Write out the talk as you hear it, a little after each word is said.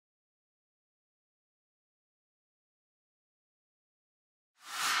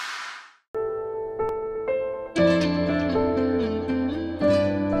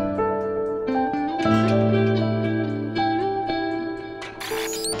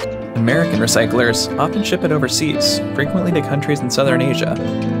American recyclers often ship it overseas, frequently to countries in Southern Asia.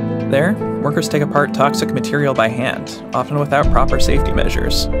 There, workers take apart toxic material by hand, often without proper safety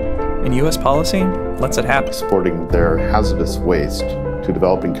measures. And U.S. policy lets it happen. Exporting their hazardous waste to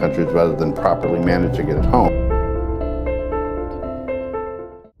developing countries rather than properly managing it at home.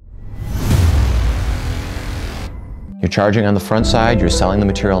 You're charging on the front side, you're selling the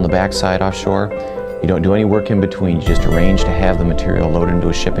material on the back side offshore. You don't do any work in between, you just arrange to have the material loaded into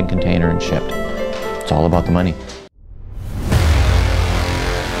a shipping container and shipped. It's all about the money.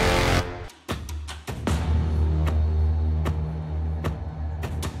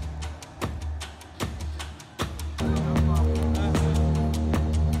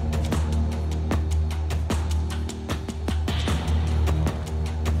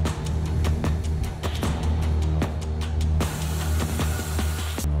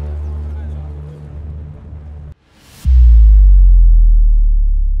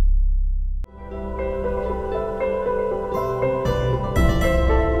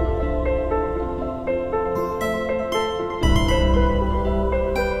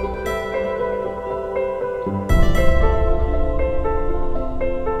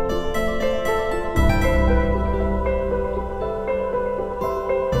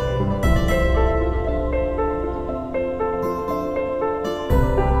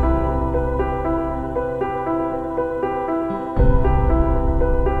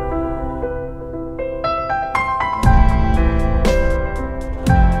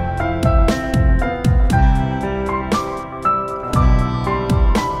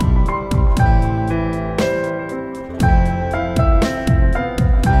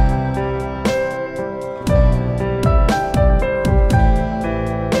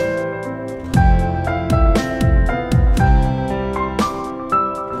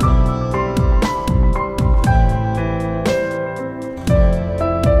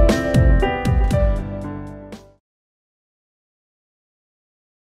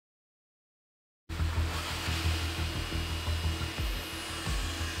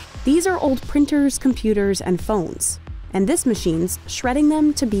 These are old printers, computers, and phones, and this machine's shredding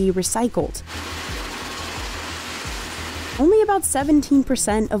them to be recycled. Only about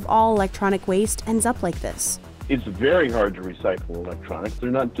 17% of all electronic waste ends up like this. It's very hard to recycle electronics.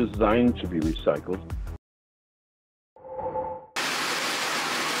 They're not designed to be recycled.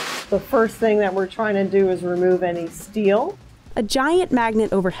 The first thing that we're trying to do is remove any steel. A giant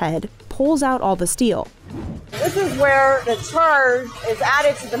magnet overhead pulls out all the steel. This is where the charge is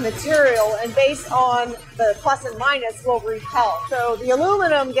added to the material, and based on the plus and minus will repel. So the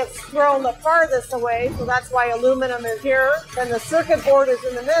aluminum gets thrown the farthest away, so that's why aluminum is here. Then the circuit board is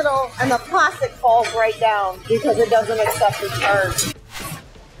in the middle, and the plastic falls right down because it doesn't accept the charge.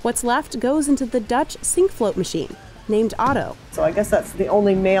 What's left goes into the Dutch sink float machine, named Otto. So I guess that's the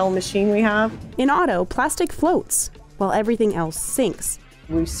only male machine we have. In Otto, plastic floats, while everything else sinks.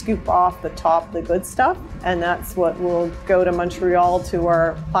 We scoop off the top, the good stuff, and that's what will go to Montreal to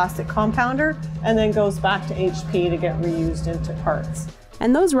our plastic compounder, and then goes back to HP to get reused into parts.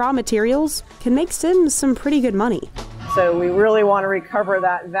 And those raw materials can make Sims some pretty good money. So we really want to recover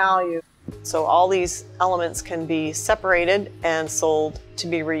that value. So all these elements can be separated and sold to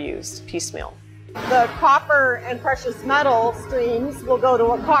be reused piecemeal. The copper and precious metal streams will go to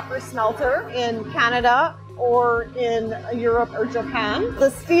a copper smelter in Canada or in Europe or Japan. The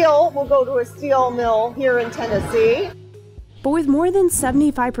steel will go to a steel mill here in Tennessee. But with more than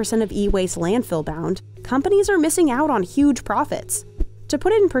 75% of e-waste landfill bound, companies are missing out on huge profits. To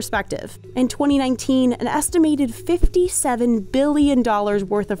put it in perspective, in 2019, an estimated $57 billion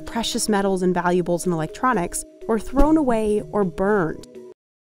worth of precious metals and valuables in electronics were thrown away or burned.